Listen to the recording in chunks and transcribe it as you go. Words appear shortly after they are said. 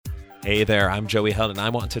Hey there, I'm Joey Held, and I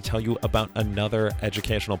want to tell you about another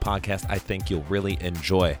educational podcast I think you'll really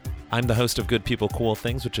enjoy. I'm the host of Good People, Cool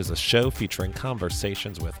Things, which is a show featuring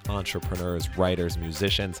conversations with entrepreneurs, writers,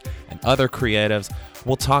 musicians, and other creatives.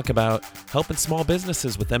 We'll talk about helping small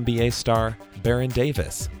businesses with NBA star Baron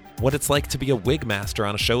Davis, what it's like to be a wig master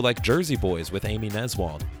on a show like Jersey Boys with Amy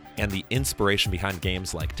Neswald, and the inspiration behind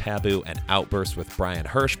games like Taboo and Outburst with Brian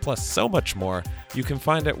Hirsch, plus so much more. You can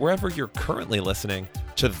find it wherever you're currently listening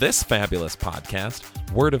to this fabulous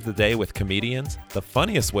podcast, Word of the Day with Comedians, the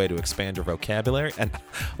funniest way to expand your vocabulary, and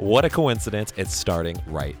what a coincidence, it's starting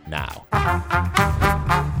right now.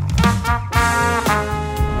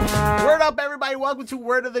 Word up, everybody. Welcome to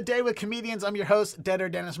Word of the Day with Comedians. I'm your host,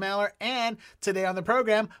 Dennis Maller, and today on the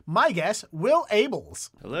program, my guest, Will Abeles.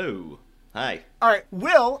 Hello. Hi. All right,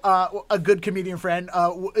 Will, a good comedian friend,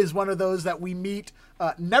 is one of those that we meet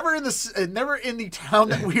never in the town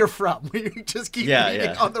that we are from. We just keep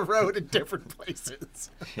meeting on the road in different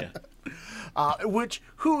places. Yeah.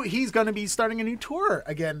 He's going to be starting a new tour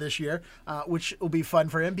again this year, which will be fun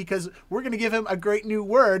for him because we're going to give him a great new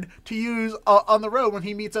word to use on the road when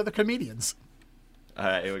he meets other comedians. All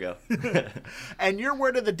right, here we go. And your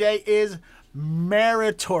word of the day is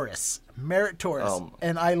meritorious.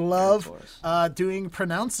 And I love doing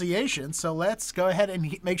pronunciation, so let's go ahead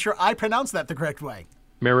and make sure I pronounce that the correct way.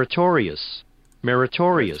 Meritorious.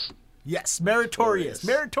 Yes, meritorious.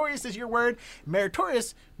 Meritorious is your word.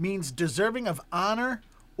 Meritorious means deserving of honor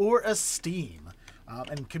or esteem.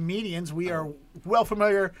 And comedians, we are well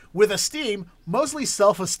familiar with esteem, mostly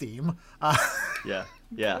self-esteem.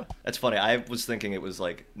 Yeah. That's funny. I was thinking it was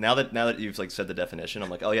like now that you've like said the definition, I'm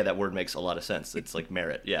like, oh yeah, that word makes a lot of sense. It's like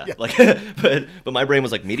merit. Yeah. Like, but my brain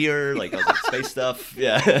was like meteor, like I was like space stuff.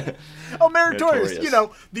 Yeah. Oh, meritorious. You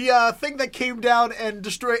know, the thing that came down and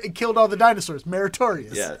destroyed and killed all the dinosaurs.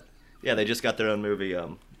 Meritorious. Yeah. Yeah. They just got their own movie.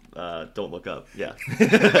 Don't Look Up. Yeah.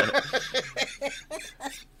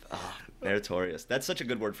 Meritorious. That's such a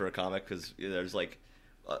good word for a comic because there's like.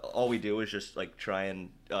 All we do is just like try and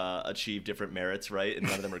achieve different merits, right? And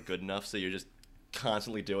none of them are good enough, so you're just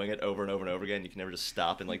constantly doing it over and over and over again. You can never just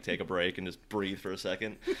stop and like take a break and just breathe for a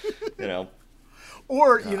second, you know.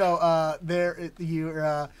 Or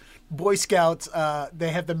your Boy Scouts,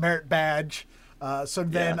 they have the merit badge. So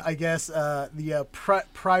then I guess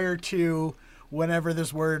prior to whenever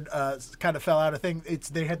this word kind of fell out, I think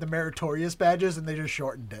they had the meritorious badges and they just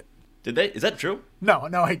shortened it. Did they? Is that true? No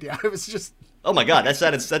idea. It was just. Oh my God, that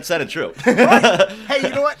sounded true. Right? Hey,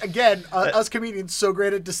 you know what? Again, us comedians so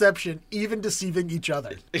great at deception, even deceiving each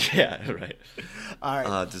other. Yeah, right. All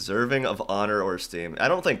right. Deserving of honor or esteem. I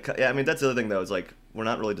don't think. Yeah, I mean that's the other thing though. Is like we're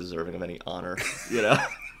not really deserving of any honor. You know.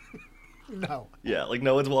 No. Yeah, like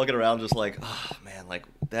no one's walking around just like, oh man, like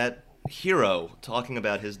that hero talking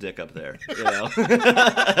about his dick up there. You know.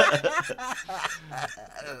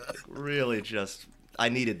 Really, just I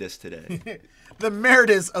needed this today. The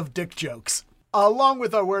merit of dick jokes. Along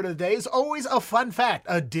with our word of the day is always a fun fact,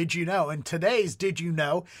 a Did You Know? And today's Did You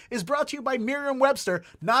Know is brought to you by Merriam-Webster,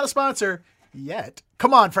 not a sponsor yet.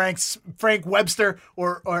 Come on, Frank Webster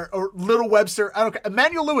or Little Webster. I don't care.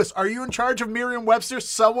 Emmanuel Lewis, are you in charge of Merriam-Webster?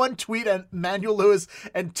 Someone tweet at Emmanuel Lewis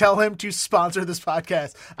and tell him to sponsor this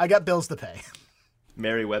podcast. I got bills to pay.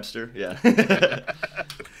 Mary Webster, yeah.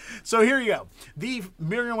 So here you go. The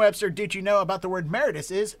Merriam-Webster Did You Know about the word meritus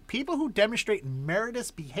is people who demonstrate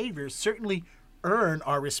meritorious behaviors certainly earn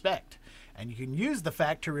our respect. And you can use the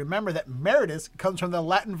fact to remember that meritus comes from the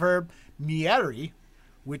Latin verb mere,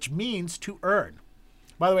 which means to earn.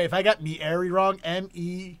 By the way, if I got mere wrong,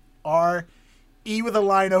 M-E-R, E with a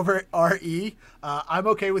line over R-E, I'm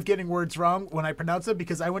okay with getting words wrong when I pronounce them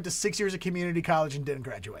because I went to 6 years of community college and didn't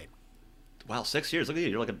graduate. Wow, 6 years. Look at you.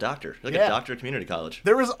 You're like a doctor. You're like a doctor at community college.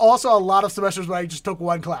 There was also a lot of semesters where I just took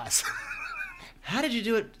one class. How did you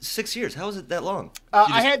do it 6 years? How was it that long?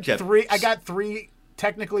 I had three. I got three.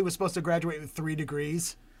 Technically, was supposed to graduate with 3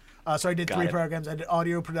 degrees. So I did three programs. I did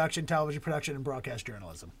audio production, television production, and broadcast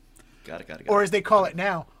journalism. Got it. Or as they call it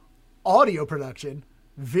now, audio production,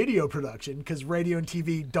 video production, because radio and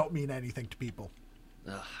TV don't mean anything to people.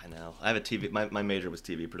 I know. I have a TV. My major was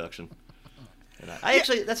TV production.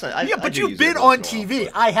 That's not. But you've been on TV.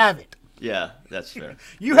 But I haven't. Yeah, that's fair.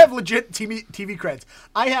 You have legit TV creds.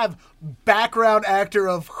 I have background actor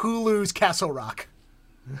of Hulu's Castle Rock.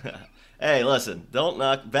 Hey, listen, don't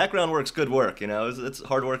knock. Background work's good work. You know, it's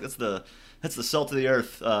hard work. That's the salt of the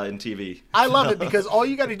earth in TV. I love it because all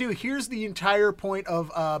you got to do. Here's the entire point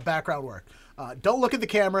of background work. Don't look at the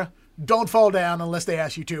camera. Don't fall down unless they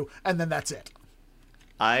ask you to, and then that's it.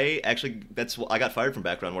 I got fired from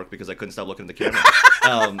background work because I couldn't stop looking at the camera.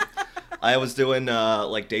 I was doing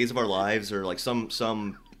like Days of Our Lives or like some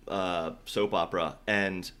soap opera,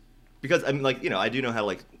 and because I mean, like, I do know how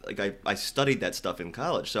I studied that stuff in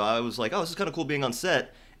college, so I was like, oh, this is kind of cool being on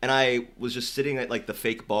set, and I was just sitting at like the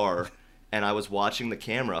fake bar, and I was watching the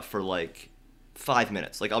camera for like 5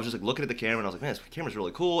 minutes. Like I was just like looking at the camera, and I was like, man, this camera's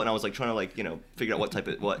really cool, and I was like trying to like figure out what type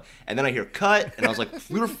of what, and then I hear cut, and I was like,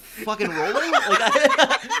 we were fucking rolling,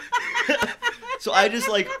 So I just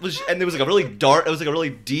like and it was like a really dark, it was like a really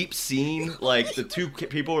deep scene. Like the two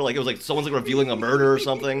people were like, it was like someone's like revealing a murder or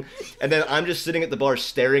something. And then I'm just sitting at the bar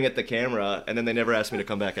staring at the camera, and then they never asked me to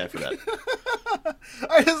come back after that.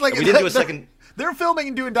 I just like, and we didn't do a second. They're filming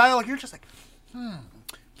and doing dialogue. You're just like,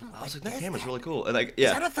 I was like, that camera's really cool. And like, yeah.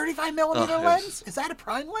 Is that a 35 millimeter lens? Is that a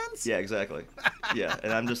prime lens? Yeah, exactly. Yeah,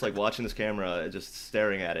 and I'm just like watching this camera, just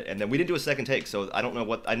staring at it. And then we didn't do a second take, so I don't know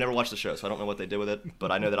what. I never watched the show, so I don't know what they did with it.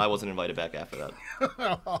 But I know that I wasn't invited back after that.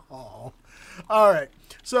 Oh. All right.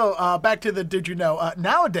 So back to the did you know?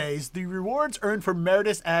 Nowadays, the rewards earned for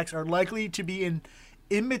meritorious acts are likely to be in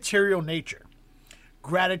immaterial nature: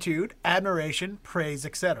 gratitude, admiration, praise,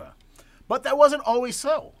 etc. But that wasn't always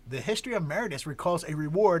so. The history of meritus recalls a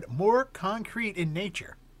reward more concrete in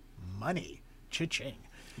nature: money. Cha-ching.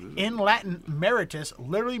 In Latin, meritus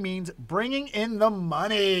literally means bringing in the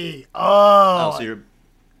money. Oh, so you're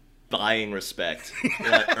buying respect.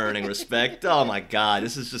 You're not earning respect. Oh my God,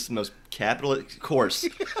 this is just the most capitalist course.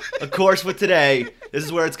 Of course, with today, this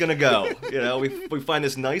is where it's gonna go. We find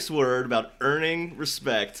this nice word about earning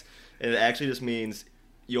respect, and it actually just means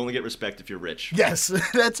you only get respect if you're rich. Yes,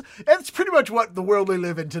 that's pretty much what the world we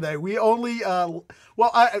live in today. We only,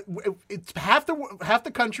 it's half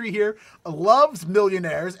the country here loves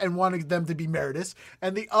millionaires and wanting them to be meritorious,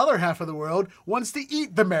 and the other half of the world wants to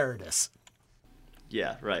eat the meritorious.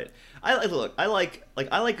 Yeah, right. I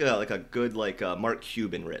like a good Mark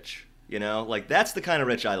Cuban rich. Like that's the kind of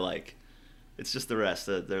rich I like. It's just the rest.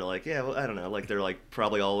 They're like, yeah, well, I don't know. Like they're like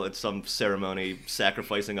probably all at some ceremony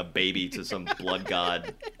sacrificing a baby to some blood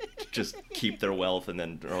god, just keep their wealth, and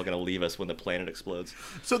then they're all gonna leave us when the planet explodes.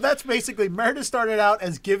 So that's basically meritorious started out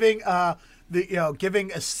as giving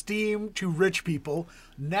giving esteem to rich people.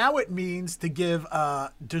 Now it means to give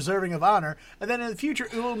deserving of honor, and then in the future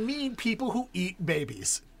it will mean people who eat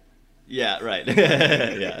babies. Yeah, right.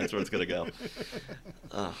 Yeah, that's where it's gonna go.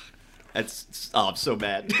 I'm so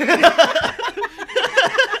mad.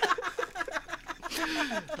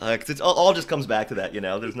 It all just comes back to that,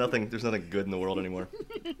 There's nothing good in the world anymore.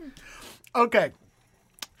 Okay.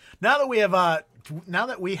 Now that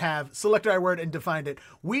we have selected our word and defined it,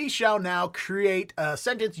 we shall now create a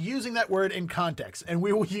sentence using that word in context, and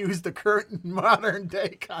we will use the current modern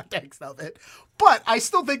day context of it. But I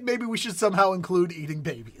still think maybe we should somehow include eating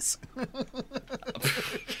babies.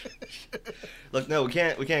 Look, no, we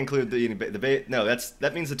can't include the eating No,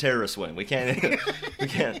 that means the terrorists win. We can't let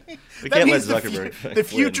Zuckerberg the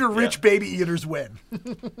future win. rich baby eaters win.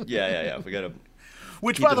 Yeah. We gotta.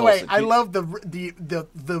 Which, by the way, I love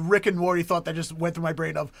the Rick and Morty thought that just went through my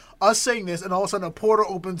brain of us saying this, and all of a sudden a portal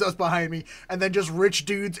opens us behind me, and then just rich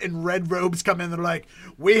dudes in red robes come in. They're like,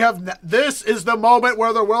 this is the moment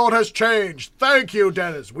where the world has changed. Thank you,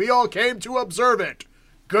 Dennis. We all came to observe it.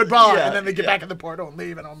 Goodbye. And then they get back in the portal and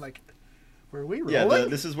leave, and I'm like, were we rolling? Yeah,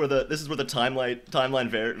 this is where the timeline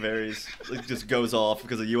varies. It just goes off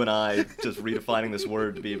because of you and I just redefining this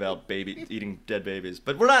word to be about eating dead babies.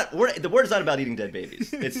 But the word is not about eating dead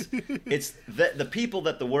babies. It's the people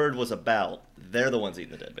that the word was about. They're the ones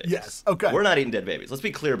eating the dead babies. Yes. Okay. We're not eating dead babies. Let's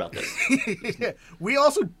be clear about this. Yeah. We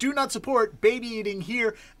also do not support baby eating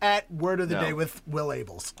here at Word of the Day with Will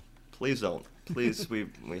Abeles. Please don't. Please, we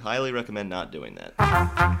highly recommend not doing that.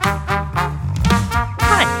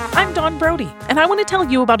 Hi, I'm Dawn Brody, and I want to tell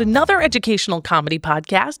you about another educational comedy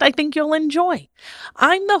podcast I think you'll enjoy.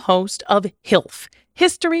 I'm the host of HILF,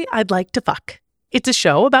 History I'd Like to Fuck. It's a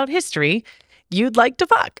show about history you'd like to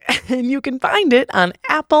fuck, and you can find it on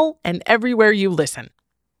Apple and everywhere you listen.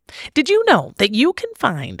 Did you know that you can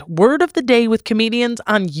find Word of the Day with comedians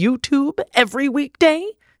on YouTube every weekday?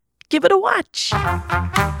 Give it a watch.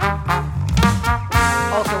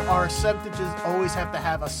 Also, our sentences always have to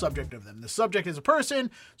have a subject of them. The subject is a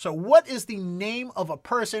person. So what is the name of a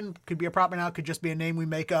person? Could be a proper noun, could just be a name we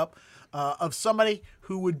make up, of somebody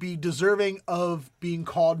who would be deserving of being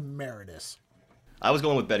called meritorious. I was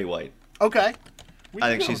going with Betty White. Okay. I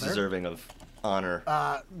think she's deserving of honor.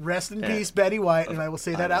 Rest in peace, Betty White, and I will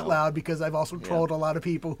say that out loud because I've also trolled a lot of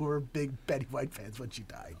people who are big Betty White fans when she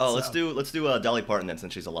died. Oh, let's do Dolly Parton then,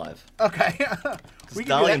 since she's alive. Okay.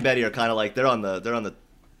 Dolly and Betty are kind of like they're on the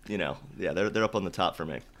they're up on the top for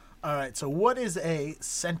me. All right. So what is a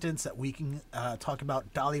sentence that we can talk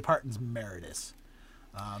about Dolly Parton's meritorious?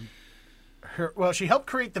 She helped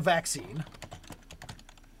create the vaccine.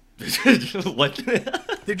 What?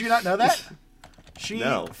 Did you not know that? She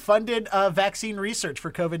No. funded vaccine research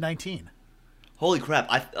for COVID-19. Holy crap!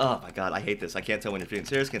 Oh my god, I hate this. I can't tell when you're being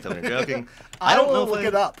serious. Can't tell when you're joking. I don't will know if look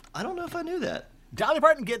it up. I don't know if I knew that. Dolly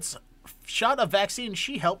Parton gets shot of vaccine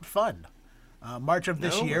she helped fund. March of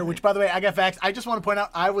this No year, way. which, by the way, I got vaccinated. I just want to point out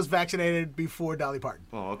I was vaccinated before Dolly Parton.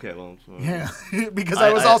 Oh, okay. Well, Yeah, because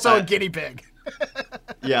I was also a guinea pig.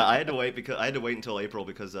 yeah, I had to wait until April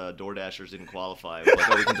because DoorDashers didn't qualify. It was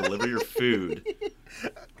like, oh, we can deliver your food.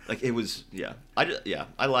 Like it was, yeah. I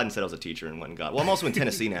lied and said I was a teacher and went and got it. Well, I'm also in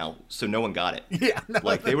Tennessee now, so no one got it. Yeah, no.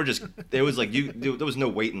 Like they were just, it was like there was no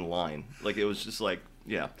wait in line. Like it was just like,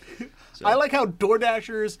 yeah. So, I like how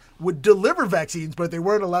DoorDashers would deliver vaccines, but they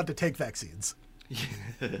weren't allowed to take vaccines.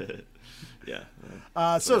 yeah.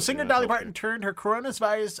 So singer Dolly Parton turned her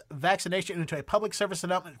coronavirus vaccination into a public service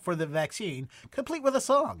announcement for the vaccine, complete with a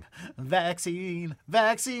song. Vaccine,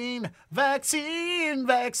 vaccine, vaccine,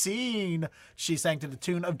 vaccine. She sang to the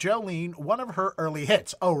tune of Jolene, one of her early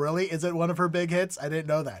hits. Oh, really? Is it one of her big hits? I didn't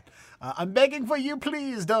know that. I'm begging for you,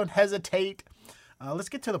 please don't hesitate. Let's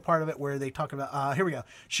get to the part of it where they talk about, here we go.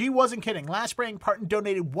 She wasn't kidding. Last spring, Parton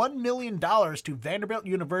donated $1 million to Vanderbilt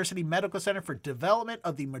University Medical Center for development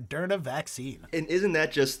of the Moderna vaccine. And isn't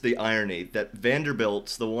that just the irony that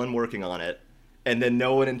Vanderbilt's the one working on it, and then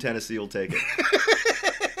no one in Tennessee will take it?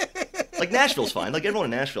 Like Nashville's fine. Like everyone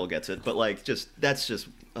in Nashville gets it, but like that's just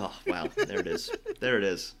oh wow, there it is. There it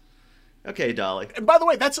is. Okay, Dolly. And by the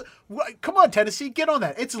way, come on, Tennessee, get on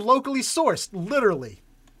that. It's locally sourced, literally.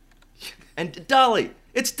 And Dolly,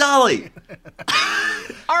 it's Dolly.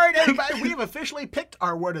 All right, everybody, we have officially picked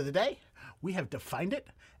our word of the day. We have defined it,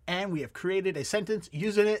 and we have created a sentence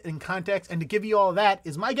using it in context. And to give you all that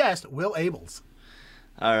is my guest, Will Abeles.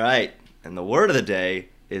 All right, and the word of the day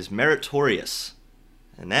is meritorious,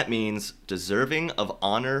 and that means deserving of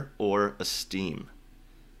honor or esteem.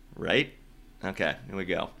 Right? Okay, here we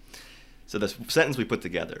go. So the sentence we put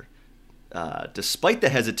together. Despite the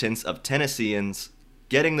hesitance of Tennesseans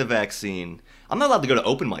getting the vaccine, I'm not allowed to go to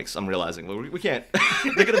open mics, I'm realizing. We can't.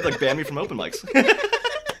 They're going to like ban me from open mics.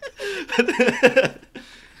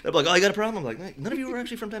 They're like, oh, you got a problem? I'm like, hey, none of you are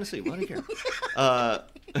actually from Tennessee. Why do you care?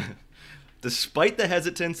 Despite the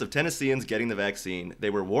hesitance of Tennesseans getting the vaccine, they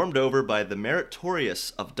were warmed over by the meritorious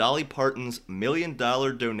of Dolly Parton's $1 million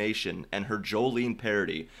donation and her Jolene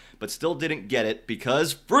parody, but still didn't get it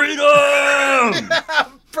because freedom!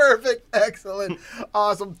 Perfect. Excellent.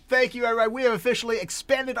 Awesome. Thank you, everybody. We have officially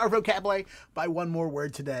expanded our vocabulary by one more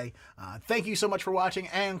word today. Thank you so much for watching.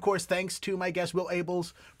 And, of course, thanks to my guest, Will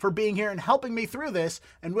Abeles, for being here and helping me through this.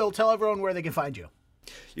 And, Will, tell everyone where they can find you.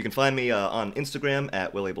 You can find me on Instagram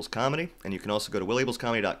at Will Abeles Comedy, and you can also go to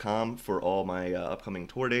willabelescomedy.com for all my upcoming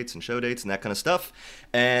tour dates and show dates and that kind of stuff.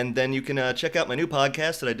 And then you can check out my new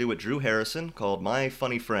podcast that I do with Drew Harrison called My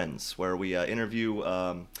Funny Friends, where we interview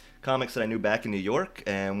comics that I knew back in New York,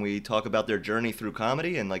 and we talk about their journey through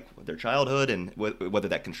comedy and like their childhood and whether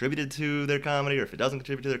that contributed to their comedy or if it doesn't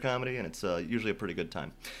contribute to their comedy, and it's usually a pretty good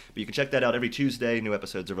time. But you can check that out every Tuesday. New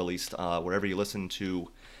episodes are released wherever you listen to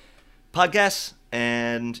podcasts,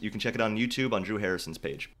 and you can check it on YouTube on Drew Harrison's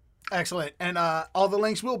page. Excellent. And all the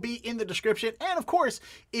links will be in the description. And, of course,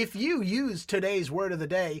 if you use today's word of the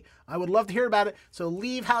day, I would love to hear about it. So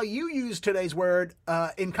leave how you use today's word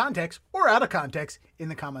in context or out of context in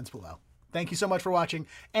the comments below. Thank you so much for watching,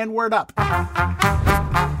 and word up.